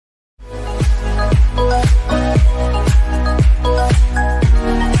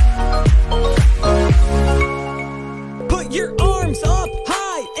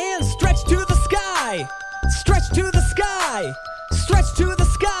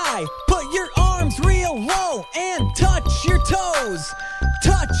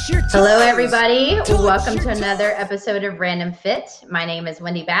Hello, everybody. Welcome to another episode of Random Fit. My name is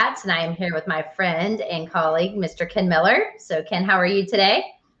Wendy Batts, and I am here with my friend and colleague, Mr. Ken Miller. So, Ken, how are you today?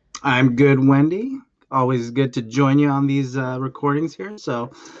 I'm good, Wendy. Always good to join you on these recordings here.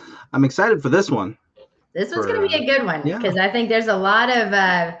 So I'm excited for this one. This one's going to be a good one because I think there's a lot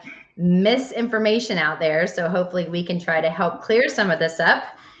of misinformation out there. So hopefully we can try to help clear some of this up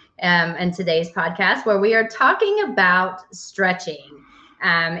in today's podcast, where we are talking about stretching.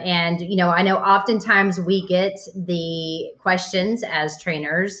 And, you know, I know oftentimes we get the questions as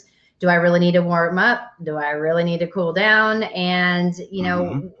trainers: do I really need to warm up? Do I really need to cool down? And, you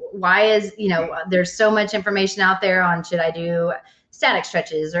know, why is, you know, there's so much information out there on should I do static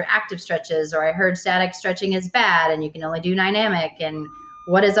stretches or active stretches, or I heard static stretching is bad and you can only do dynamic, and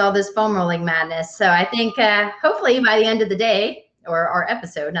what is all this foam rolling madness? So I think hopefully by the end of the day, or our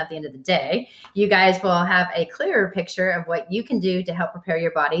episode, not the end of the day, you guys will have a clearer picture of what you can do to help prepare your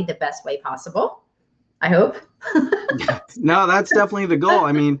body the best way possible. I hope. No, that's definitely the goal.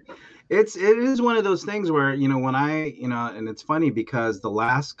 I mean, it is one of those things where, you know, when and it's funny because the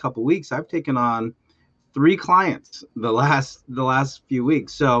last couple of weeks I've taken on 3 clients the last few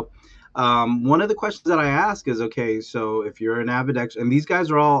weeks. So one of the questions that I ask is, okay, so if you're an avid and these guys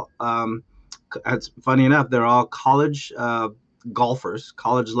are all, it's funny enough, they're all college golfers,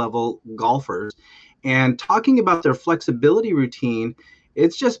 college level golfers, and talking about their flexibility routine,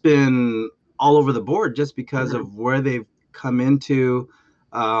 it's just been all over the board just because of where they've come into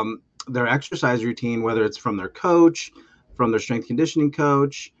their exercise routine, whether it's from their coach, from their strength conditioning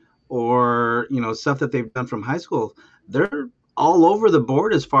coach, or, you know, stuff that they've done from high school. They're all over the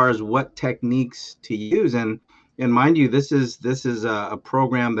board as far as what techniques to use. And mind you, this is a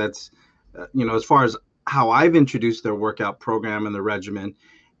program that's, you know, as far as how I've introduced their workout program and the regimen,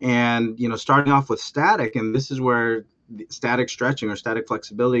 and, you know, starting off with static, and this is where static stretching or static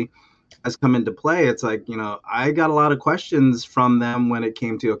flexibility has come into play. It's like, you know, I got a lot of questions from them when it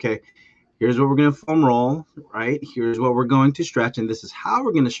came to, okay, here's what we're going to foam roll, right? Here's what we're going to stretch, and this is how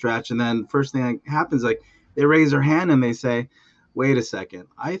we're going to stretch. And then first thing that happens, like, they raise their hand and they say, wait a second,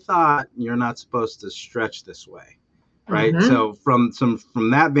 I thought you're not supposed to stretch this way, right? So from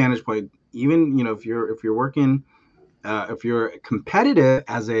that vantage point, even, you know, if you're working, if you're competitive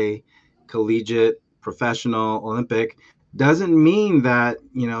as a collegiate, professional, Olympic, doesn't mean that,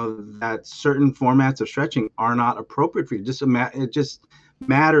 you know, that certain formats of stretching are not appropriate for you. It just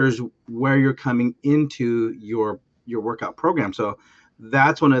matters where you're coming into your workout program. So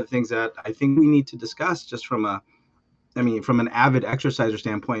that's one of the things that I think we need to discuss just from an avid exerciser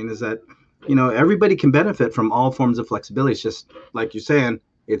standpoint, is that, you know, everybody can benefit from all forms of flexibility. It's just like you're saying,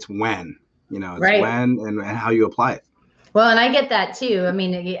 it's when, you know, it's right. When and how you apply it. Well, and I get that too. I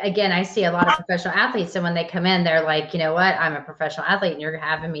mean, again, I see a lot of professional athletes, and when they come in, they're like, you know what, I'm a professional athlete and you're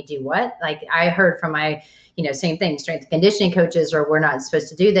having me do what? Like, I heard from my, you know, same thing, strength and conditioning coaches, or we're not supposed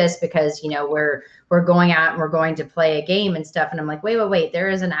to do this because, you know, we're going out and we're going to play a game and stuff. And I'm like, wait, there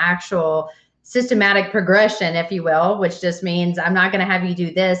is an actual systematic progression, if you will, which just means I'm not going to have you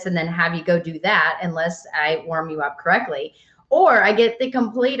do this and then have you go do that unless I warm you up correctly. Or I get the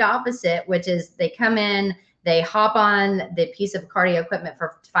complete opposite, which is they come in, they hop on the piece of cardio equipment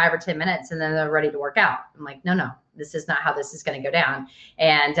for 5 or 10 minutes, and then they're ready to work out. I'm like, no, this is not how this is going to go down.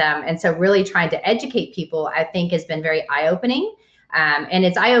 And so really trying to educate people, I think, has been very eye-opening. And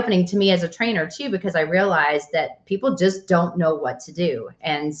it's eye-opening to me as a trainer too, because I realized that people just don't know what to do.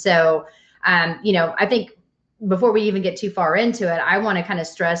 And so, you know, I think before we even get too far into it, I want to kind of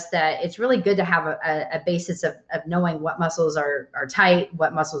stress that it's really good to have a basis of knowing what muscles are tight,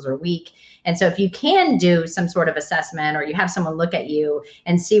 what muscles are weak. And so if you can do some sort of assessment, or you have someone look at you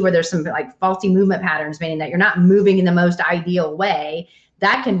and see where there's some like faulty movement patterns, meaning that you're not moving in the most ideal way,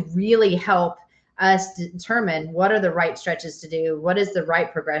 that can really help us determine what are the right stretches to do, what is the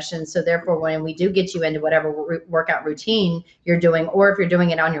right progression. So therefore, when we do get you into whatever workout routine you're doing, or if you're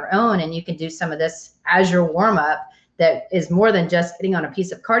doing it on your own and you can do some of this as your warm up, that is more than just getting on a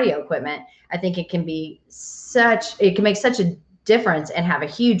piece of cardio equipment, I think it can make such a difference and have a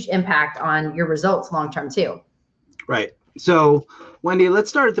huge impact on your results long-term too. Right. So Wendy, let's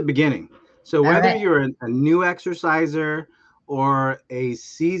start at the beginning. So whether you're a new exerciser or a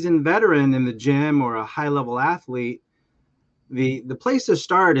seasoned veteran in the gym or a high-level athlete, the place to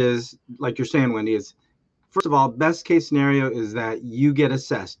start is, like you're saying, Wendy, is, first of all, best case scenario is that you get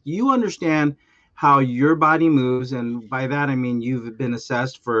assessed. You understand how your body moves, and by that I mean you've been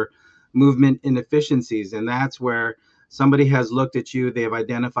assessed for movement inefficiencies, and that's where somebody has looked at you, they have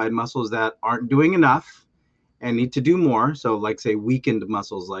identified muscles that aren't doing enough and need to do more. So like, say, weakened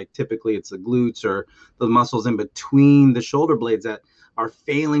muscles, like typically it's the glutes or the muscles in between the shoulder blades that are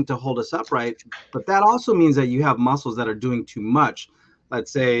failing to hold us upright. But that also means that you have muscles that are doing too much.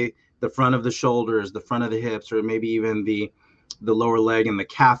 Let's say the front of the shoulders, the front of the hips, or maybe even the lower leg and the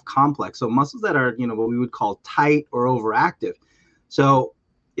calf complex. So muscles that are, what we would call tight or overactive. So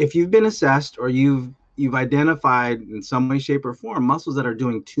if you've been assessed or you've identified in some way, shape, or form muscles that are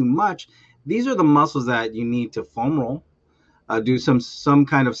doing too much, these are the muscles that you need to foam roll, do some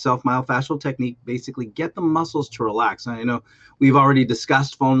kind of self-myofascial technique, basically get the muscles to relax. And I know we've already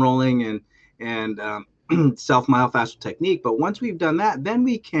discussed foam rolling and self-myofascial technique, but once we've done that, then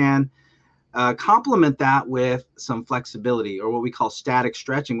we can complement that with some flexibility, or what we call static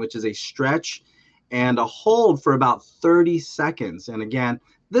stretching, which is a stretch and a hold for about 30 seconds. And again,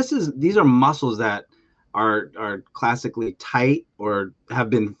 these are muscles that are classically tight or have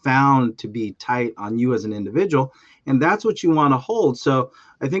been found to be tight on you as an individual. And that's what you want to hold. So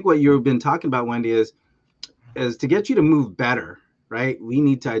I think what you've been talking about, Wendy, is to get you to move better, right? We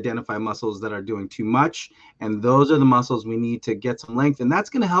need to identify muscles that are doing too much. And those are the muscles we need to get some length. And that's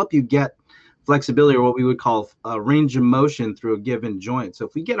going to help you get flexibility, or what we would call range of motion through a given joint. So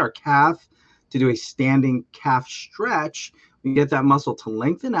if we get our calf to do a standing calf stretch, we get that muscle to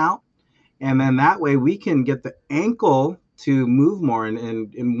lengthen out. And then that way we can get the ankle to move more.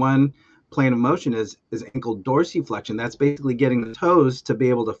 And in one plane of motion is ankle dorsiflexion. That's basically getting the toes to be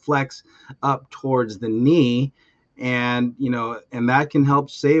able to flex up towards the knee. And, and that can help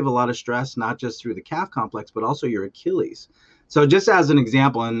save a lot of stress, not just through the calf complex, but also your Achilles. So just as an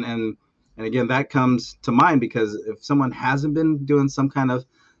example, and again, that comes to mind because if someone hasn't been doing some kind of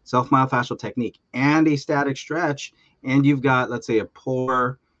self-myofascial technique and a static stretch, and you've got, let's say, a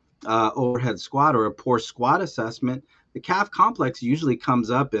poor overhead squat or a poor squat assessment, the calf complex usually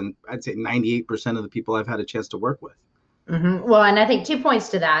comes up in, I'd say, 98% of the people I've had a chance to work with. Mm-hmm. Well, and I think 2 points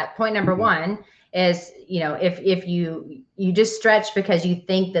to that. Point number one is, if you just stretch because you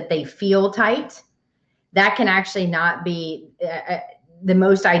think that they feel tight, that can actually not be the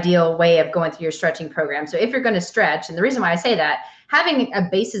most ideal way of going through your stretching program. So if you're going to stretch, and the reason why I say that, having a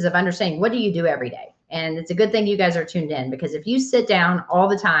basis of understanding, what do you do every day? And it's a good thing you guys are tuned in, because if you sit down all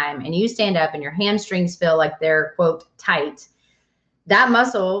the time and you stand up and your hamstrings feel like they're, quote, tight, that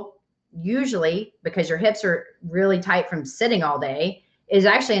muscle, usually because your hips are really tight from sitting all day, is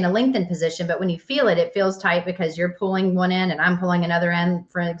actually in a lengthened position. But when you feel it, it feels tight because you're pulling one end and I'm pulling another end.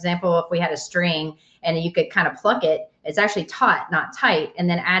 For example, if we had a string and you could kind of pluck it, it's actually taut, not tight. And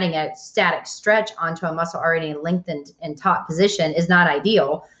then adding a static stretch onto a muscle already lengthened and taut position is not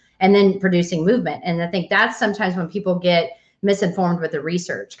ideal. And then producing movement. And I think that's sometimes when people get misinformed with the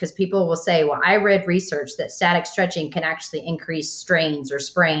research, because people will say, well, I read research that static stretching can actually increase strains or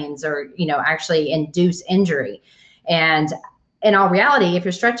sprains or, actually induce injury. And in all reality, if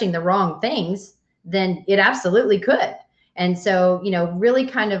you're stretching the wrong things, then it absolutely could. And so, really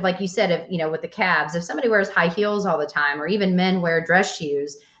kind of like you said, if, with the calves, if somebody wears high heels all the time, or even men wear dress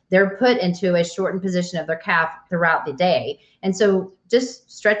shoes, they're put into a shortened position of their calf throughout the day. And so just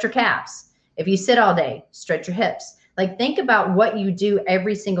stretch your calves. If you sit all day, stretch your hips. Like, think about what you do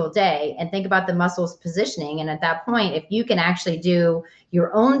every single day and think about the muscles positioning. And at that point, if you can actually do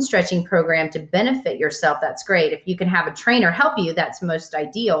your own stretching program to benefit yourself, that's great. If you can have a trainer help you, that's most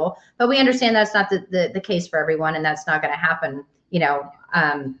ideal. But we understand that's not the case for everyone, and that's not going to happen,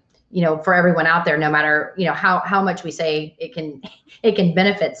 for everyone out there, no matter, how much we say it can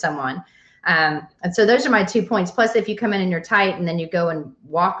benefit someone. And so those are my 2 points. Plus, if you come in and you're tight and then you go and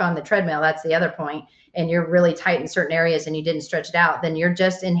walk on the treadmill, that's the other point, and you're really tight in certain areas and you didn't stretch it out, then you're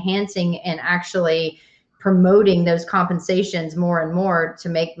just enhancing and actually promoting those compensations more and more to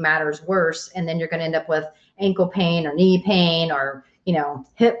make matters worse. And then you're going to end up with ankle pain or knee pain or,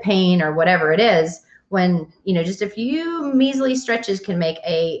 hip pain or whatever it is, when, just a few measly stretches can make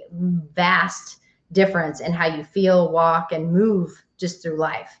a vast difference in how you feel, walk, and move just through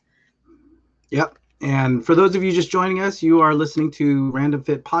life. Yep. And for those of you just joining us, you are listening to Random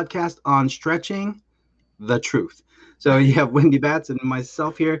Fit Podcast on stretching the truth. So you have Wendy Batts and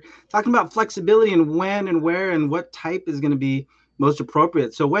myself here talking about flexibility and when and where and what type is going to be most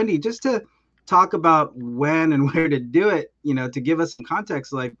appropriate. So Wendy, just to talk about when and where to do it, to give us some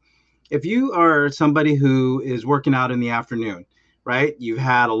context, like if you are somebody who is working out in the afternoon, right? You've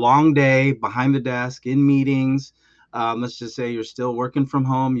had a long day behind the desk in meetings. Let's just say you're still working from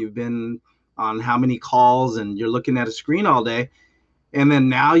home. You've been on how many calls and you're looking at a screen all day. And then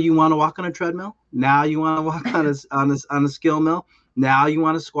now you want to walk on a treadmill. Now you want to walk on a skill mill. Now you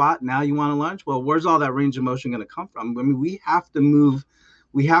want to squat. Now you want to lunge. Well, where's all that range of motion going to come from? I mean, we have to move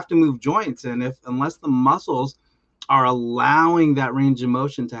joints. And unless the muscles are allowing that range of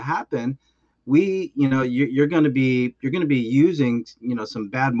motion to happen, you're going to be using, some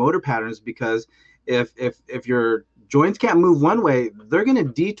bad motor patterns, because if your joints can't move one way, they're going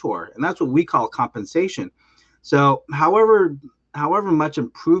to detour, and that's what we call compensation. So however much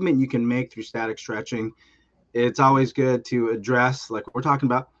improvement you can make through static stretching, it's always good to address, like we're talking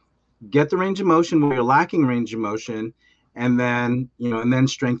about, get the range of motion where you're lacking range of motion, and then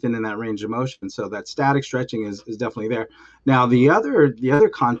strengthen in that range of motion. So that static stretching is definitely there. Now, the other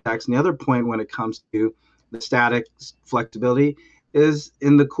context and the other point when it comes to the static flexibility is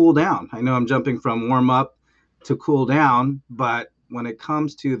in the cool down. I know I'm jumping from warm up to cool down, but when it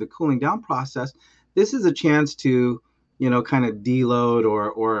comes to the cooling down process, this is a chance to, kind of deload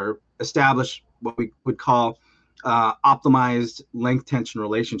or establish what we would call optimized length tension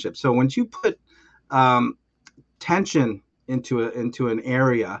relationship. So once you put tension into an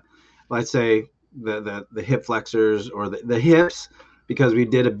area, let's say the hip flexors or the hips, because we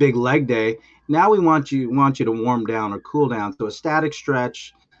did a big leg day, now we want you to warm down or cool down. So a static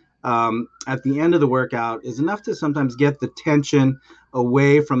stretch at the end of the workout is enough to sometimes get the tension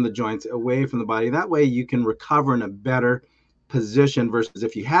away from the joints, away from the body. That way you can recover in a better position, versus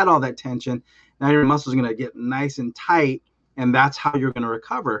if you had all that tension, now your muscles are going to get nice and tight, and that's how you're going to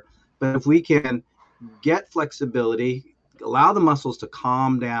recover. But if we can get flexibility, allow the muscles to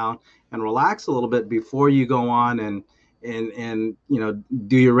calm down and relax a little bit before you go on and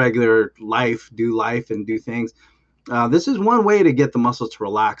do your regular life, and do things. This is one way to get the muscles to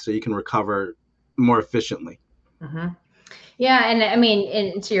relax so you can recover more efficiently. Mm-hmm. Yeah. And I mean,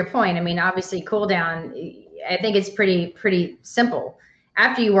 and to your point, I mean, obviously cool down, I think it's pretty simple.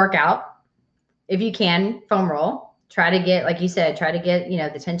 After you work out, if you can, foam roll, try to get, like you said,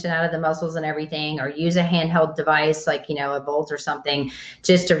 the tension out of the muscles and everything, or use a handheld device like, a Bolt or something,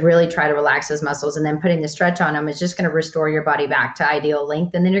 just to really try to relax those muscles. And then putting the stretch on them is just going to restore your body back to ideal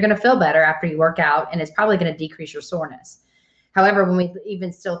length. And then you're going to feel better after you work out, and it's probably going to decrease your soreness. However, when we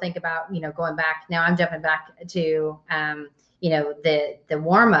even still think about, going back, now I'm jumping back to, the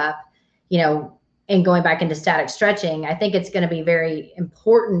warm up, and going back into static stretching, I think it's going to be very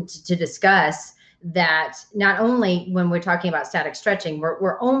important to discuss that not only when we're talking about static stretching,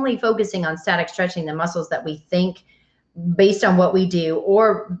 we're only focusing on static stretching the muscles that we think, based on what we do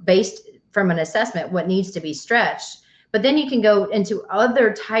or based from an assessment, what needs to be stretched. But then you can go into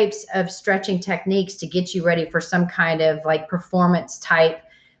other types of stretching techniques to get you ready for some kind of like performance type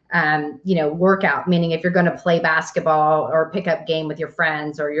workout. Meaning if you're going to play basketball or pick up game with your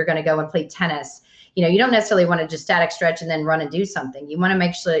friends, or you're going to go and play tennis, you don't necessarily want to just static stretch and then run and do something. You want to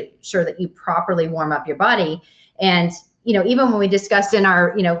make sure that you properly warm up your body. And, even when we discussed in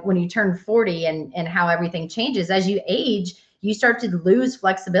our, when you turn 40 and how everything changes as you age, you start to lose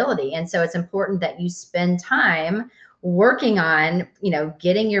flexibility. And so it's important that you spend time working on,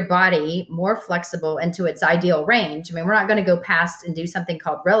 getting your body more flexible into its ideal range. I mean, we're not going to go past and do something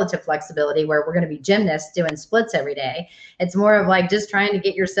called relative flexibility where we're going to be gymnasts doing splits every day. It's more of like just trying to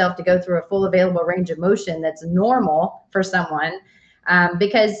get yourself to go through a full available range of motion that's normal for someone.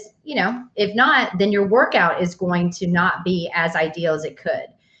 Because, if not, then your workout is going to not be as ideal as it could.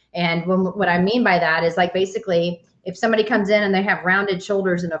 And what I mean by that is, like, basically, if somebody comes in and they have rounded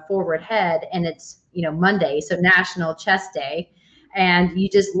shoulders and a forward head, and it's, Monday, so National Chest Day, and you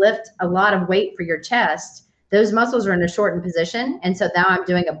just lift a lot of weight for your chest, those muscles are in a shortened position. And so now I'm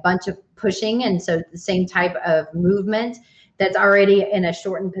doing a bunch of pushing. And so the same type of movement that's already in a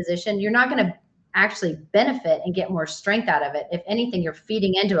shortened position, you're not going to actually benefit and get more strength out of it. If anything, you're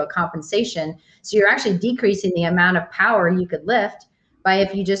feeding into a compensation. So you're actually decreasing the amount of power you could lift by,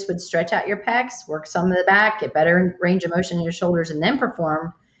 if you just would stretch out your pecs, work some of the back, get better range of motion in your shoulders, and then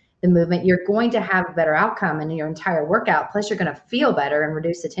perform the movement, you're going to have a better outcome in your entire workout. Plus you're going to feel better and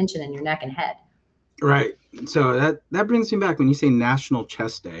reduce the tension in your neck and head. Right. So that brings me back when you say National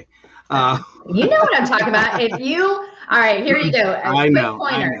Chest Day. You know what I'm talking about. All right, here you go. I know.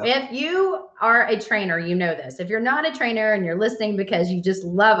 If you are a trainer, you know this. If you're not a trainer and you're listening because you just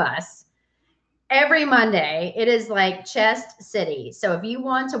love us, every Monday it is like Chest City. So if you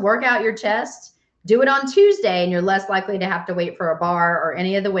want to work out your chest, do it on Tuesday, and you're less likely to have to wait for a bar or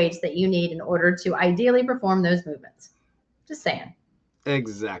any of the weights that you need in order to ideally perform those movements. Just saying.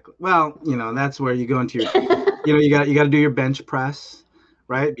 Exactly. Well, that's where you go into your, you got to do your bench press,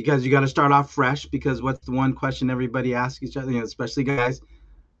 right? Because you got to start off fresh, because what's the one question everybody asks each other, especially guys,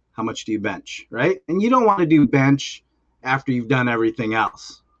 how much do you bench, right? And you don't want to do bench after you've done everything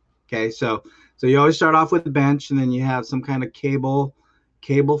else. Okay. So you always start off with the bench, and then you have some kind of cable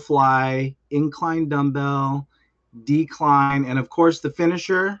fly, incline dumbbell, decline, and of course the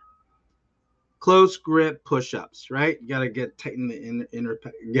finisher, close grip push-ups, right? You got to get tighten the inner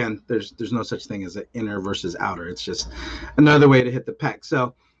again, there's no such thing as an inner versus outer. It's just another way to hit the pec.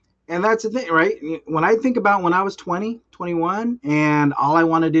 So, and that's the thing, right? When I think about when I was 20, 21, and all I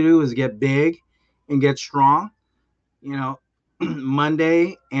wanted to do was get big and get strong,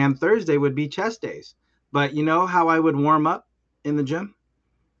 Monday and Thursday would be chest days. But you know how I would warm up in the gym?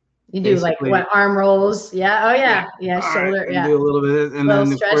 You do like what, arm rolls? Yeah. Oh yeah. Yeah. Shoulder. Right. Yeah. Do a little bit, and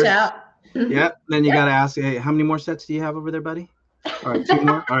then stretch of course, out. Yeah. Then you got to ask, hey, how many more sets do you have over there, buddy? All right, 2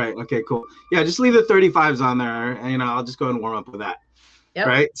 more. All right. Okay. Cool. Yeah. Just leave the 35s on there, and I'll just go and warm up with that. Yep.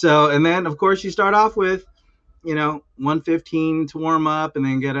 Right. So, and then of course you start off with, 115 to warm up, and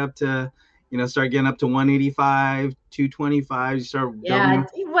then get up to, start getting up to 185, 225. You start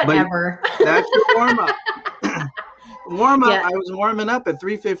whatever. That's your warm up. Warm up. Yeah. I was warming up at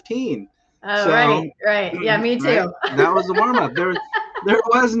 315. Oh, so, right. Yeah, me too. Right? That was the warm up. There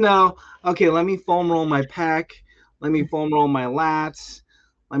was no, okay, let me foam roll my pec. Let me foam roll my lats.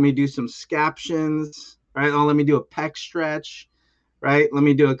 Let me do some scaptions, right? Oh, let me do a pec stretch, right? Let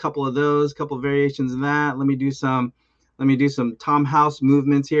me do a couple of those, couple of variations of that. Let me do some Tom House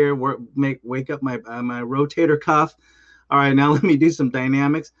movements here. Wake up my rotator cuff. All right, now let me do some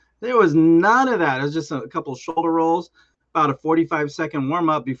dynamics. There was none of that. It was just a couple shoulder rolls, about a 45-second warm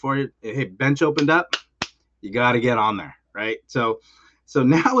up before bench opened up. You got to get on there, right? So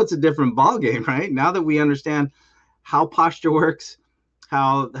now it's a different ball game, right? Now that we understand how posture works,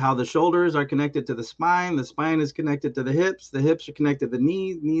 how the shoulders are connected to the spine is connected to the hips are connected to the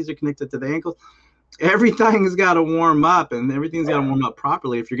knees are connected to the ankles. Everything's got to warm up, and everything's got to warm up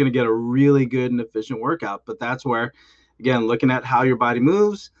properly if you're going to get a really good and efficient workout. But that's where, again, looking at how your body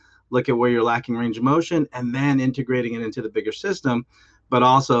moves, look at where you're lacking range of motion, and then integrating it into the bigger system, but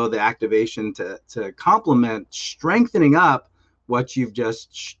also the activation to complement strengthening up what you've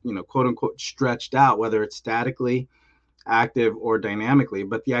just, quote unquote, stretched out, whether it's statically, active, or dynamically.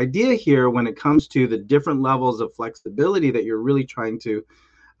 But the idea here, when it comes to the different levels of flexibility that you're really trying to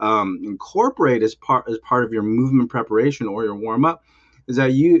incorporate as part of your movement preparation or your warm up, is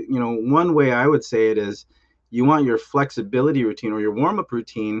that one way I would say it is you want your flexibility routine or your warm up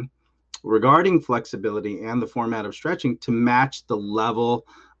routine regarding flexibility and the format of stretching to match the level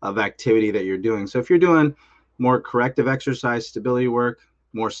of activity that you're doing. So if you're doing more corrective exercise, stability work,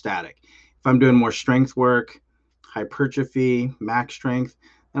 more static. If I'm doing more strength work, hypertrophy, max strength,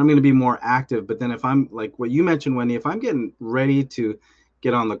 then I'm going to be more active. But then if I'm like what you mentioned, Wendy, if I'm getting ready to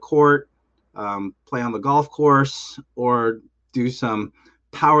get on the court, play on the golf course, or do some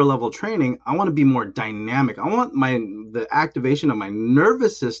power level training, I want to be more dynamic. I want the activation of my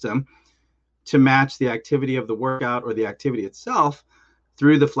nervous system to match the activity of the workout or the activity itself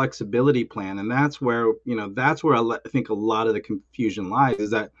through the flexibility plan. And that's where I think a lot of the confusion lies,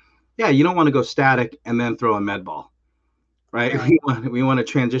 is that, you don't want to go static and then throw a med ball, right? We want to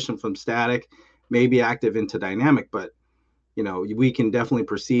transition from static, maybe active, into dynamic, but we can definitely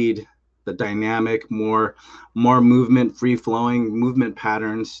proceed the dynamic, more movement, free flowing movement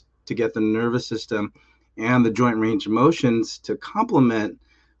patterns to get the nervous system and the joint range of motions to complement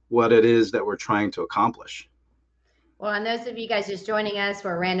what it is that we're trying to accomplish. Well, and those of you guys just joining us,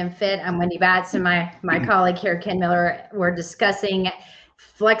 we're Random Fit. I'm Wendy Batts, and my colleague here, Ken Miller. We're discussing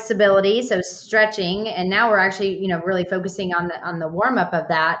flexibility, so stretching, and now we're actually, really focusing on the warm up of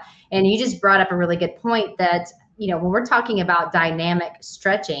that. And you just brought up a really good point that, when we're talking about dynamic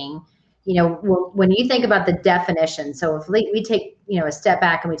stretching, when you think about the definition, so if we take, a step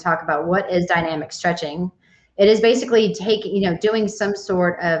back and we talk about what is dynamic stretching, it is basically doing some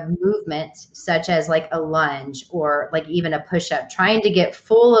sort of movement, such as like a lunge or like even a push-up, trying to get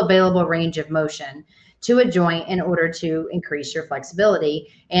full available range of motion to a joint in order to increase your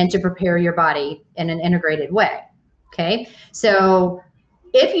flexibility and to prepare your body in an integrated way. Okay. So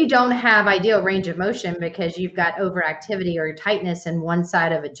if you don't have ideal range of motion because you've got overactivity or tightness in one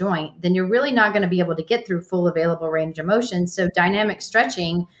side of a joint, then you're really not going to be able to get through full available range of motion. So dynamic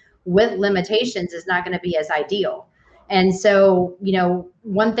stretching with limitations is not going to be as ideal. And so,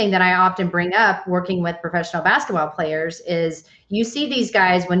 one thing that I often bring up working with professional basketball players is you see these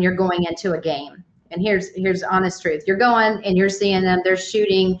guys when you're going into a game. And here's honest truth. You're going and you're seeing them, they're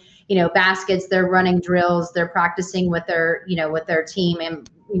shooting, baskets, they're running drills, they're practicing with their team and,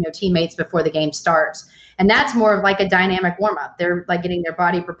 teammates before the game starts. And that's more of like a dynamic warm up. They're like getting their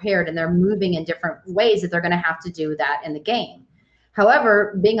body prepared and they're moving in different ways that they're going to have to do that in the game.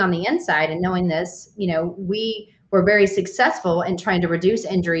 However, being on the inside and knowing this, we were very successful in trying to reduce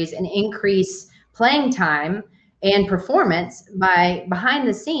injuries and increase playing time and performance by behind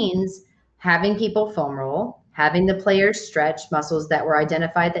the scenes having people foam roll, having the players stretch muscles that were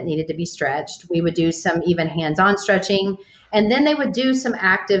identified that needed to be stretched. We would do some even hands-on stretching, and then they would do some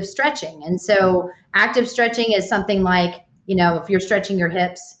active stretching. And so active stretching is something like, if you're stretching your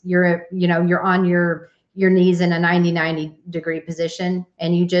hips, you're on your knees in a 90 degree position,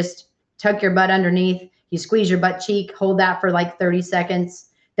 and you just tuck your butt underneath, you squeeze your butt cheek, hold that for like 30 seconds.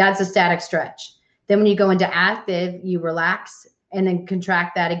 That's a static stretch. Then when you go into active, you relax and then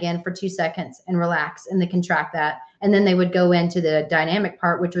contract that again for 2 seconds and relax and then contract that. And then they would go into the dynamic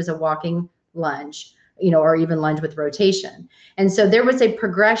part, which was a walking lunge, or even lunge with rotation. And so there was a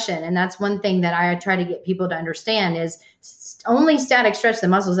progression. And that's one thing that I try to get people to understand is only static stretch the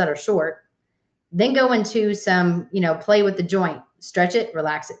muscles that are short, then go into some, play with the joint, stretch it,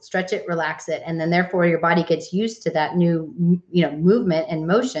 relax it, stretch it, relax it. And then therefore your body gets used to that new, movement and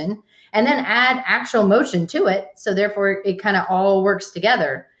motion, and then add actual motion to it. So therefore it kind of all works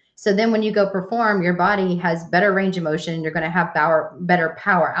together. So then when you go perform, your body has better range of motion, and you're going to have better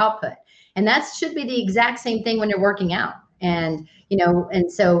power output. And that should be the exact same thing when you're working out. And,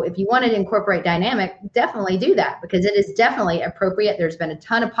 and so if you want to incorporate dynamic, definitely do that, because it is definitely appropriate. There's been a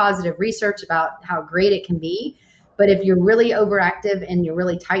ton of positive research about how great it can be. But if you're really overactive and you're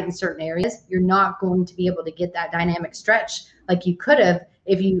really tight in certain areas, you're not going to be able to get that dynamic stretch like you could have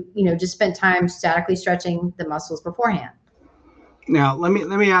if you, just spent time statically stretching the muscles beforehand. Now, let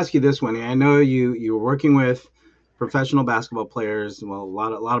me ask you this one. I know you were working with professional basketball players, well, a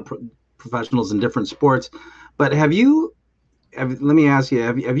lot of professionals in different sports, but let me ask you,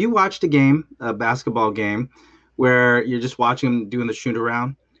 have you watched a basketball game, where you're just watching them doing the shoot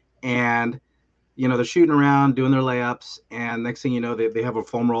around, and they're shooting around, doing their layups, and next thing you know, they have a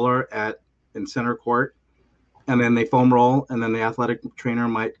foam roller in center court, and then they foam roll, and then the athletic trainer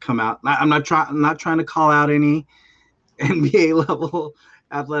might come out. I'm not trying to call out any NBA level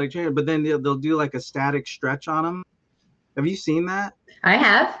athletic trainer, but then they'll do like a static stretch on them. Have you seen that? I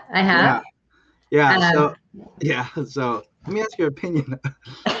have. Yeah. So let me ask your opinion.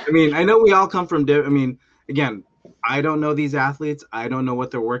 I know we all come from again, I don't know these athletes. I don't know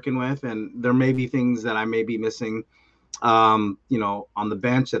what they're working with, and there may be things that I may be missing, on the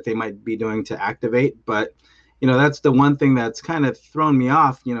bench that they might be doing to activate. But, that's the one thing that's kind of thrown me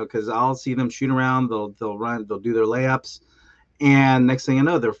off, because I'll see them shoot around, they'll run, they'll do their layups, and next thing you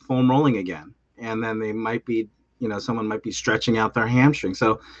know, they're foam rolling again. And then they might be, someone might be stretching out their hamstring.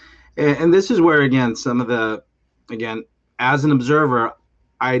 So, and this is where, again, as an observer,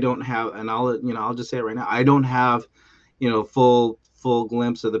 I don't have, and I'll just say it right now, I don't have, full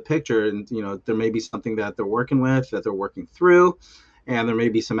glimpse of the picture. And, there may be something that they're working with, that they're working through, and there may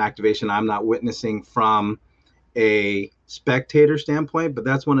be some activation I'm not witnessing from a spectator standpoint. But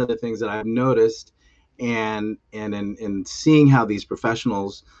that's one of the things that I've noticed, and in seeing how these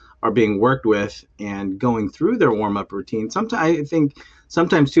professionals are being worked with and going through their warm-up routine. I think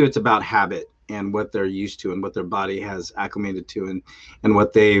sometimes too, it's about habit and what they're used to and what their body has acclimated to, and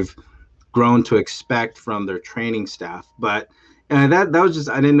what they've grown to expect from their training staff. But that was just,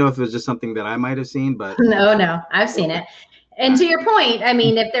 I didn't know if it was just something that I might have seen, but no, I've seen it. And to your point,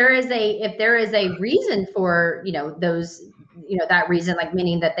 if there is a reason for, those, that reason, like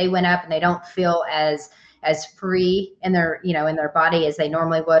meaning that they went up and they don't feel as free in their, in their body as they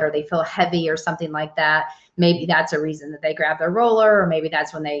normally would, or they feel heavy or something like that. Maybe that's a reason that they grab their roller, or maybe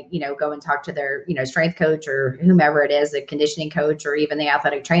that's when they, go and talk to their, strength coach or whomever it is, the conditioning coach, or even the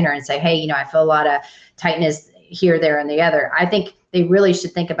athletic trainer, and say, hey, I feel a lot of tightness here, there, and the other. I think they really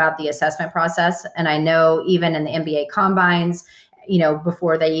should think about the assessment process. And I know even in the NBA combines,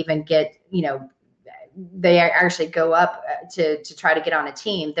 before they even get, they actually go up to try to get on a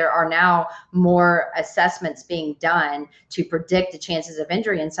team, there are now more assessments being done to predict the chances of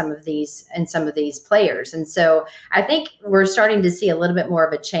injury in some of these players. And so I think we're starting to see a little bit more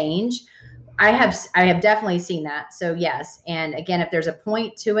of a change. I have definitely seen that. So yes. And again, if there's a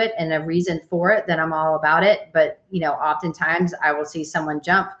point to it and a reason for it, then I'm all about it. But, oftentimes I will see someone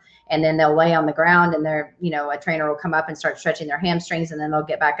jump and then they'll lay on the ground, and they're, a trainer will come up and start stretching their hamstrings, and then they'll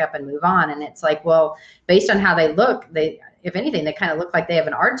get back up and move on. And it's like, well, based on how they look, if anything, they kind of look like they have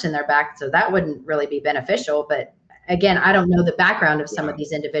an arch in their back. So that wouldn't really be beneficial. But again, I don't know the background of some of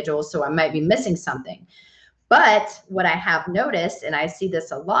these individuals, so I might be missing something. But what I have noticed, and I see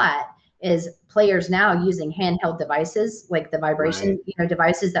this a lot, is players now using handheld devices, like the vibration,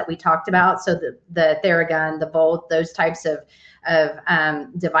 devices that we talked about. So the Theragun, the Volt, those types of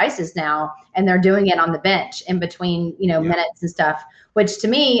devices now, and they're doing it on the bench in between, minutes and stuff, which to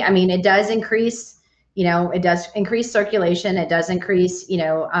me, it does increase, it does increase circulation. It does increase,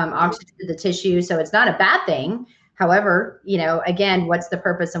 oxygen to the tissue. So it's not a bad thing. However, again, what's the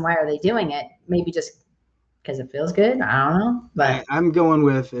purpose and why are they doing it? Maybe just because it feels good. I don't know, but I'm going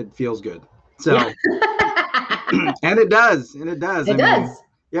with it feels good. So, yeah. and it does. And it does. It I does. mean,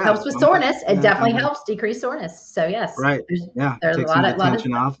 yeah. Helps with soreness. It Yeah, I definitely mean, helps decrease soreness. So yes, right. Yeah. there's a Take some of the lot of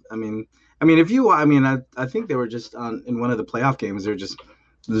tension off. If you, I think they were just on in one of the playoff games, they're just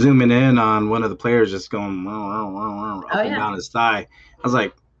zooming in on one of the players just going up oh and yeah. down his thigh. I was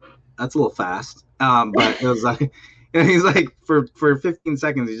like, that's a little fast. But it was like, he's like for 15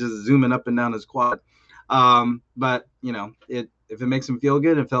 seconds, he's just zooming up and down his quad. But if it makes him feel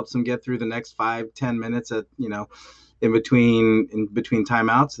good, if it helps him get through the next 5-10 minutes at, in between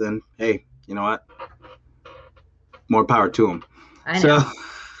timeouts, then hey, you know what? More power to him. I know. So,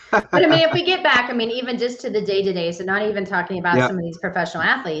 but I mean, if we get back, I mean, even just to the day-to-day, so not even talking about some of these professional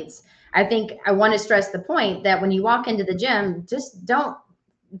athletes, I think I want to stress the point that when you walk into the gym, just don't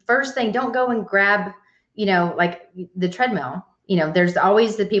go and grab, like the treadmill. There's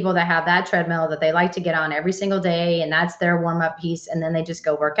always the people that have that treadmill that they like to get on every single day, and that's their warm-up piece, and then they just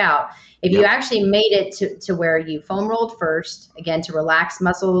go work out. If you actually made it to where you foam rolled first, again, to relax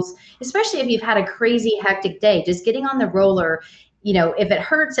muscles, especially if you've had a crazy hectic day, just getting on the roller, if it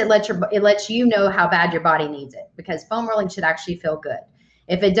hurts, it lets you know how bad your body needs it, because foam rolling should actually feel good.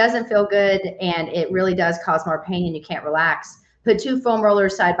 If it doesn't feel good and it really does cause more pain and you can't relax, put 2 foam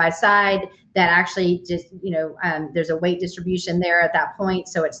rollers side by side that actually just, there's a weight distribution there at that point,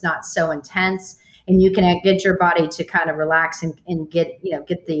 so it's not so intense, and you can get your body to kind of relax and get the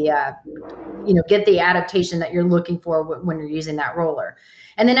adaptation that you're looking for when you're using that roller.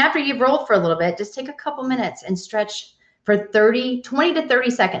 And then after you've rolled for a little bit, just take a couple minutes and stretch for 20 to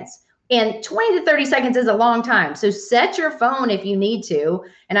 30 seconds. And 20 to 30 seconds is a long time. So set your phone if you need to.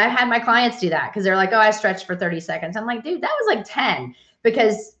 And I've had my clients do that because they're like, oh, I stretched for 30 seconds. I'm like, dude, that was like 10.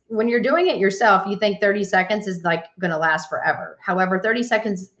 Because when you're doing it yourself, you think 30 seconds is like going to last forever. However, 20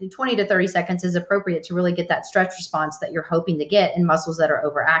 to 30 seconds is appropriate to really get that stretch response that you're hoping to get in muscles that are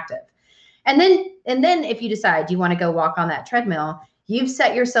overactive. And then if you decide you want to go walk on that treadmill, you've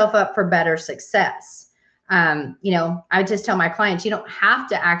set yourself up for better success. I just tell my clients, you don't have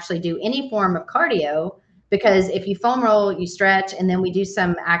to actually do any form of cardio, because if you foam roll, you stretch, and then we do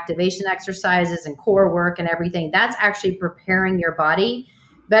some activation exercises and core work and everything, that's actually preparing your body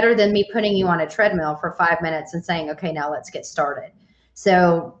better than me putting you on a treadmill for 5 minutes and saying, okay, now let's get started.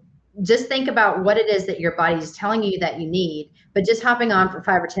 So just think about what it is that your body is telling you that you need, but just hopping on for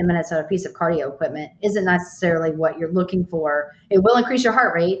 5 or 10 minutes on a piece of cardio equipment isn't necessarily what you're looking for. It will increase your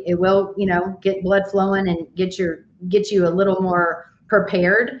heart rate. It will, get blood flowing and get you a little more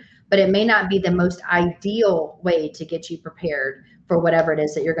prepared, but it may not be the most ideal way to get you prepared for whatever it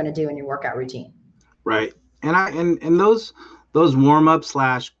is that you're going to do in your workout routine. Right. And those warm-up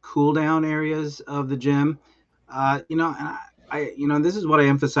 / cool down areas of the gym, this is what I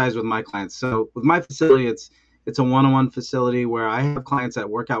emphasize with my clients. So with my facility, it's a one-on-one facility where I have clients that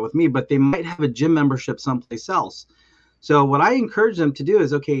work out with me, but they might have a gym membership someplace else. So what I encourage them to do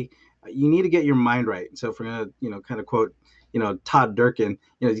is, okay, you need to get your mind right. So if we're gonna, kind of quote, Todd Durkin,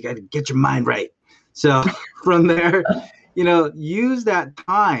 you got to get your mind right. So from there, use that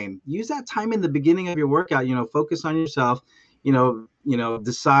time in the beginning of your workout, focus on yourself,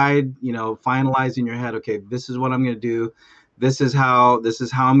 decide, finalize in your head, okay, this is what I'm going to do. This is how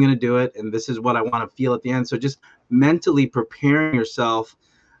I'm going to do it. And this is what I want to feel at the end. So just mentally preparing yourself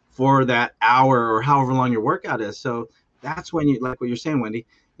for that hour or however long your workout is. So that's when you, like what you're saying, Wendy,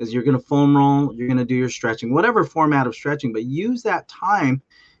 is you're going to foam roll, you're going to do your stretching, whatever format of stretching, but use that time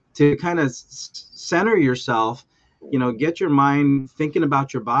to kind of center yourself, get your mind thinking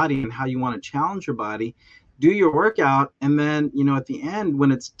about your body and how you want to challenge your body, do your workout. And then, at the end,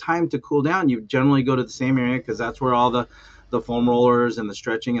 when it's time to cool down, you generally go to the same area because that's where all the foam rollers and the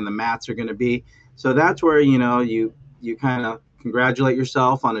stretching and the mats are going to be. So that's where, you kind of congratulate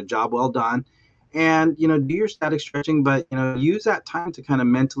yourself on a job well done, and, do your static stretching, but, use that time to kind of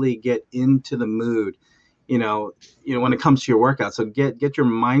mentally get into the mood, when it comes to your workout. So get your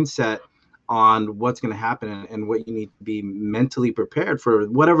mindset on what's going to happen and what you need to be mentally prepared for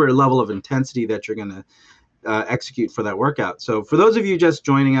whatever level of intensity that you're going to execute for that workout. So for those of you just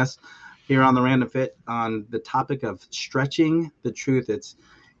joining us here on the Random Fit on the topic of stretching the truth, it's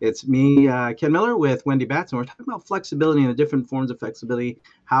me, Ken Miller, with Wendy Batson. We're talking about flexibility and the different forms of flexibility,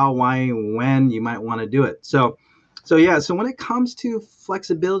 how, why, when you might want to do it. So when it comes to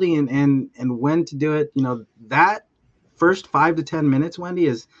flexibility and when to do it, that first 5 to 10 minutes, Wendy,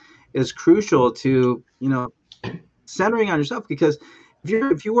 is crucial to, centering on yourself, because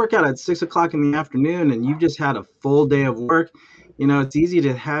if you work out at 6 o'clock in the afternoon and you've just had a full day of work, it's easy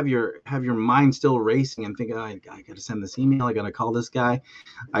to have your mind still racing and think, oh, I got to send this email, I got to call this guy,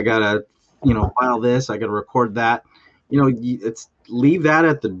 I got to file this, I got to record that. It's leave that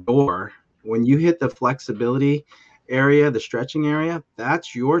at the door. When you hit the flexibility area, the stretching area,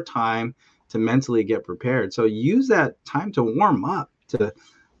 that's your time to mentally get prepared. So use that time to warm up, to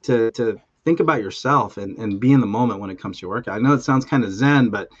think about yourself and be in the moment when it comes to your workout. I know it sounds kind of zen,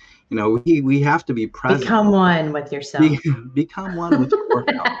 but we have to be present. Become one with yourself. Become one with your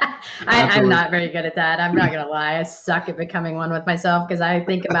workout. I'm not very good at that. I'm not going to lie. I suck at becoming one with myself because I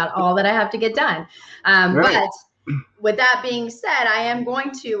think about all that I have to get done. Right. But with that being said, I am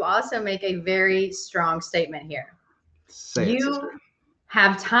going to also make a very strong statement here. You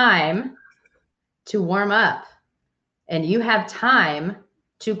have time to warm up and you have time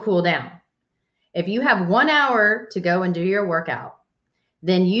to cool down. If you have 1 hour to go and do your workout,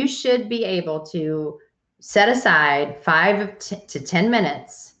 then you should be able to set aside 5 to 10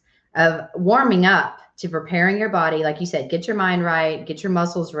 minutes of warming up to preparing your body. Like you said, get your mind right, get your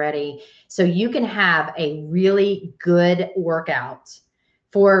muscles ready, so you can have a really good workout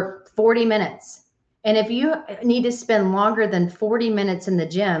for 40 minutes. And if you need to spend longer than 40 minutes in the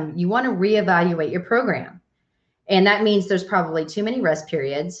gym, you want to reevaluate your program. And that means there's probably too many rest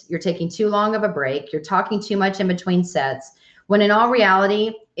periods. You're taking too long of a break. You're talking too much in between sets. When in all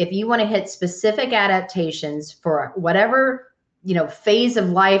reality, if you want to hit specific adaptations for whatever, phase of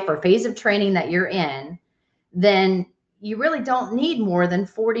life or phase of training that you're in, then you really don't need more than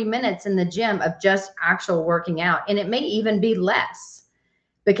 40 minutes in the gym of just actual working out. And it may even be less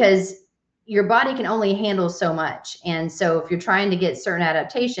because your body can only handle so much. And so if you're trying to get certain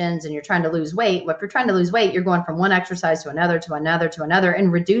adaptations and you're trying to lose weight, well, if you're trying to lose weight, you're going from one exercise to another, to another, to another,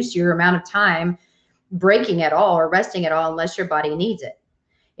 and reduce your amount of time breaking at all or resting at all unless your body needs it.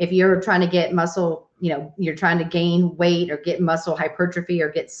 If you're trying to get muscle, you're trying to gain weight or get muscle hypertrophy or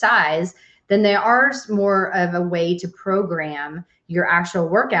get size, then there are more of a way to program your actual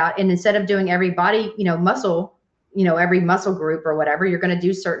workout. And instead of doing every body, muscle, every muscle group or whatever, you're going to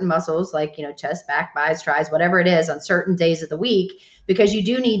do certain muscles like, chest, back, bis, tris, whatever it is on certain days of the week, because you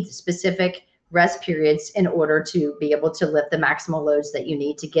do need specific rest periods in order to be able to lift the maximal loads that you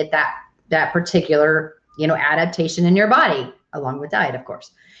need to get that particular, adaptation in your body, along with diet, of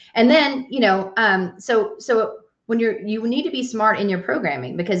course. And then, so when you need to be smart in your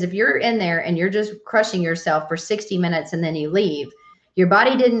programming, because if you're in there and you're just crushing yourself for 60 minutes and then you leave, your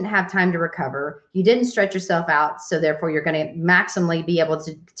body didn't have time to recover. You didn't stretch yourself out. So therefore you're going to maximally be able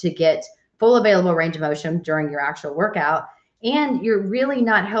to get full available range of motion during your actual workout. And you're really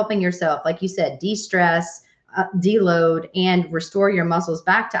not helping yourself, like you said, de-stress, deload, and restore your muscles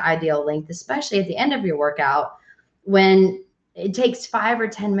back to ideal length, especially at the end of your workout when it takes 5 or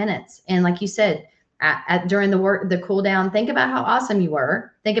 10 minutes. And like you said, during the cool down, think about how awesome you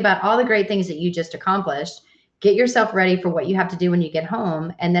were. Think about all the great things that you just accomplished. Get yourself ready for what you have to do when you get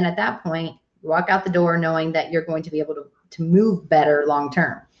home. And then at that point, walk out the door knowing that you're going to be able to move better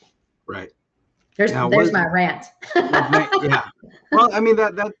long-term. Right. There's my rant. Yeah. Well, I mean,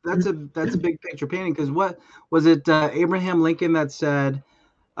 that's a big picture painting, because what was it, Abraham Lincoln that said,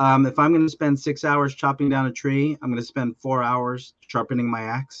 if I'm going to spend 6 hours chopping down a tree, I'm going to spend 4 hours sharpening my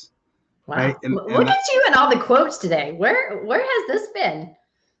axe. Wow. Right? And look at you and all the quotes today. Where has this been?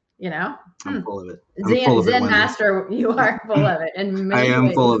 I'm full of it. Zen master, you are full of it. And I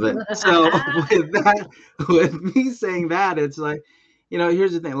am full of it. So with me saying that, it's like,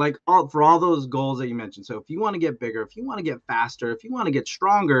 here's the thing, like for all those goals that you mentioned. So if you want to get bigger, if you want to get faster, if you want to get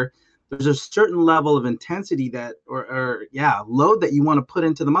stronger, there's a certain level of intensity that, or load that you want to put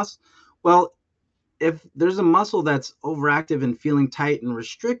into the muscle. Well, if there's a muscle that's overactive and feeling tight and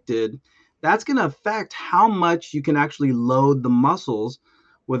restricted, that's going to affect how much you can actually load the muscles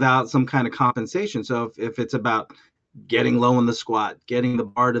without some kind of compensation. So if it's about getting low in the squat, getting the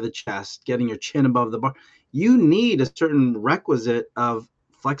bar to the chest, getting your chin above the bar, you need a certain requisite of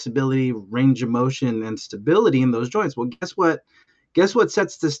flexibility, range of motion, and stability in those joints. Well, guess what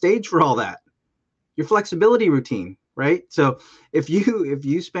sets the stage for all that? Your flexibility routine, right? So if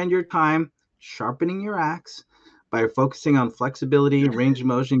you spend your time sharpening your axe by focusing on flexibility, range of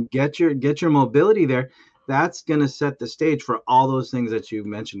motion, get your mobility there, that's going to set the stage for all those things that you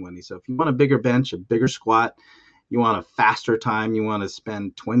mentioned, Wendy. So if you want a bigger bench, a bigger squat, you want a faster time, you want to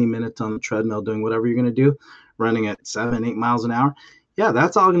spend 20 minutes on the treadmill doing whatever you're going to do, running at 7-8 miles an hour. Yeah,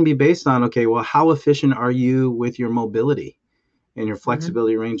 that's all going to be based on, okay, well, how efficient are you with your mobility and your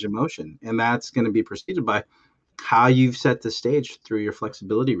flexibility, range of motion? And that's going to be preceded by how you've set the stage through your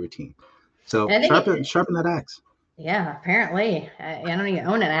flexibility routine. So sharpen that axe. Yeah, apparently. I don't even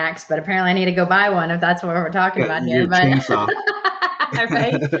own an axe, but apparently I need to go buy one if that's what we're talking about here. Chainsaw.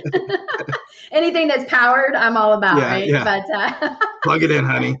 Right? Anything that's powered, I'm all about, right? Yeah. But plug it in,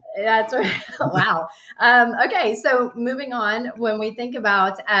 honey. That's right. Wow. Okay, so moving on, when we think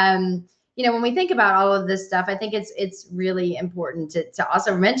about when we think about all of this stuff, I think it's really important to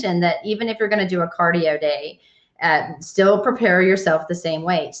also mention that even if you're going to do a cardio day, still prepare yourself the same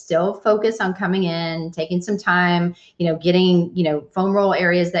way. Still focus on coming in, taking some time, getting, foam roll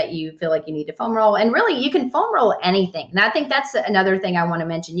areas that you feel like you need to foam roll. And really, you can foam roll anything. And I think that's another thing I want to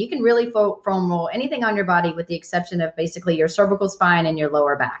mention. You can really foam roll anything on your body with the exception of basically your cervical spine and your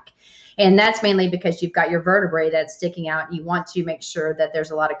lower back. And that's mainly because you've got your vertebrae that's sticking out. You want to make sure that there's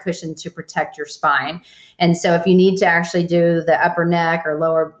a lot of cushion to protect your spine. And so if you need to actually do the upper neck or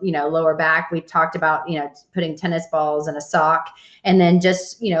lower back, we've talked about, putting tennis balls in a sock and then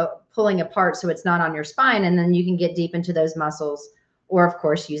just, pulling apart so it's not on your spine. And then you can get deep into those muscles, or of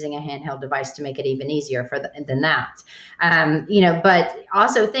course, using a handheld device to make it even easier than that. But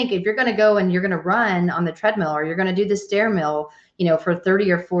also think if you're going to go and you're going to run on the treadmill or you're going to do the stair mill, for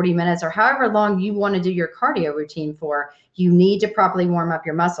 30 or 40 minutes or however long you want to do your cardio routine for, you need to properly warm up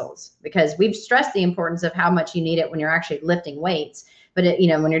your muscles, because we've stressed the importance of how much you need it when you're actually lifting weights. But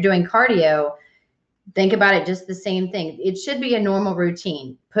when you're doing cardio, think about it just the same thing. It should be a normal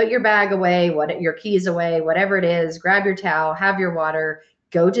routine. Put your bag away, your keys away, whatever it is, grab your towel, have your water,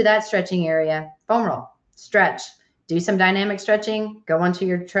 go to that stretching area, foam roll, stretch, do some dynamic stretching, go onto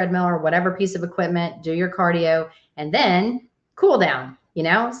your treadmill or whatever piece of equipment, do your cardio, and then cool down,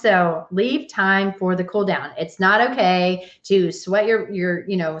 so leave time for the cool down. It's not okay to sweat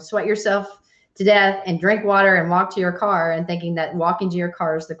sweat yourself to death and drink water and walk to your car and thinking that walking to your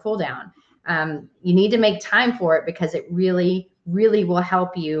car is the cool down. You need to make time for it, because it really, really will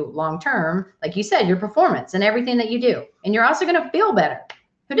help you long-term. Like you said, your performance and everything that you do. And you're also going to feel better.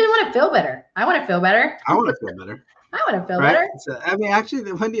 Who didn't want to feel better? I want to feel better. I want to feel better. I want to feel better. So,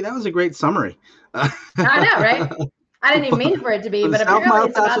 actually, Wendy, that was a great summary. I know, right? I didn't even mean for it to be, but apparently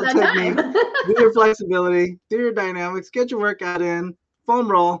it's about that time. Do your flexibility, do your dynamics, get your workout in,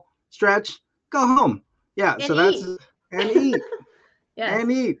 foam roll, stretch, go home. Yeah, and so eat. And eat. Yes.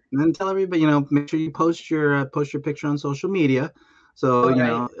 And eat. And then tell everybody, make sure you post your picture on social media. So,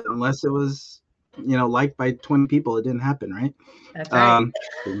 unless it was, liked by 20 people, it didn't happen, right? That's right.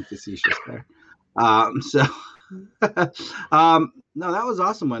 Being facetious there. No, that was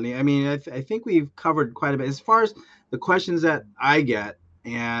awesome, Wendy. I mean, I think we've covered quite a bit as far as the questions that I get,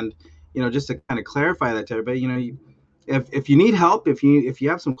 and just to kind of clarify that to everybody, if you need help, if you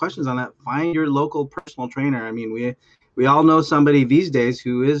have some questions on that, find your local personal trainer. I mean, we all know somebody these days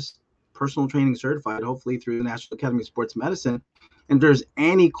who is personal training certified, hopefully through the National Academy of Sports Medicine. And if there's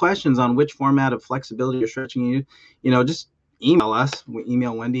any questions on which format of flexibility or stretching just email us. We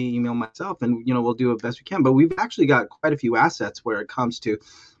email Wendy, email myself, and we'll do it best we can. But we've actually got quite a few assets where it comes to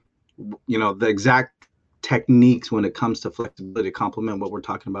the exact techniques when it comes to flexibility to complement what we're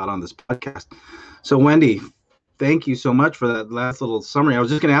talking about on this podcast. So Wendy, thank you so much for that last little summary. I was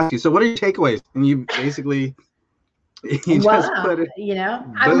just going to ask you, so what are your takeaways? And you basically just put it.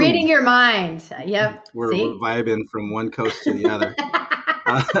 I'm reading your mind. Yep. We're vibing from one coast to the other.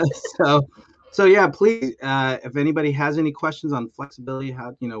 So yeah, please, if anybody has any questions on flexibility,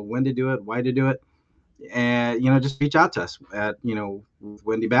 how, when to do it, why to do it, and, just reach out to us at,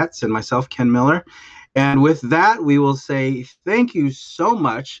 Wendy Betts and myself, Ken Miller. And with that, we will say thank you so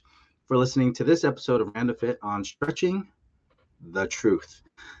much for listening to this episode of Random Fit on Stretching the Truth.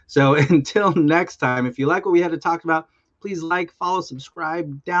 So until next time, if you like what we had to talk about, please follow,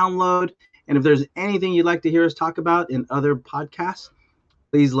 subscribe, download. And if there's anything you'd like to hear us talk about in other podcasts,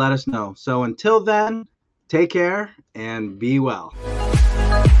 please let us know. So until then, take care and be well.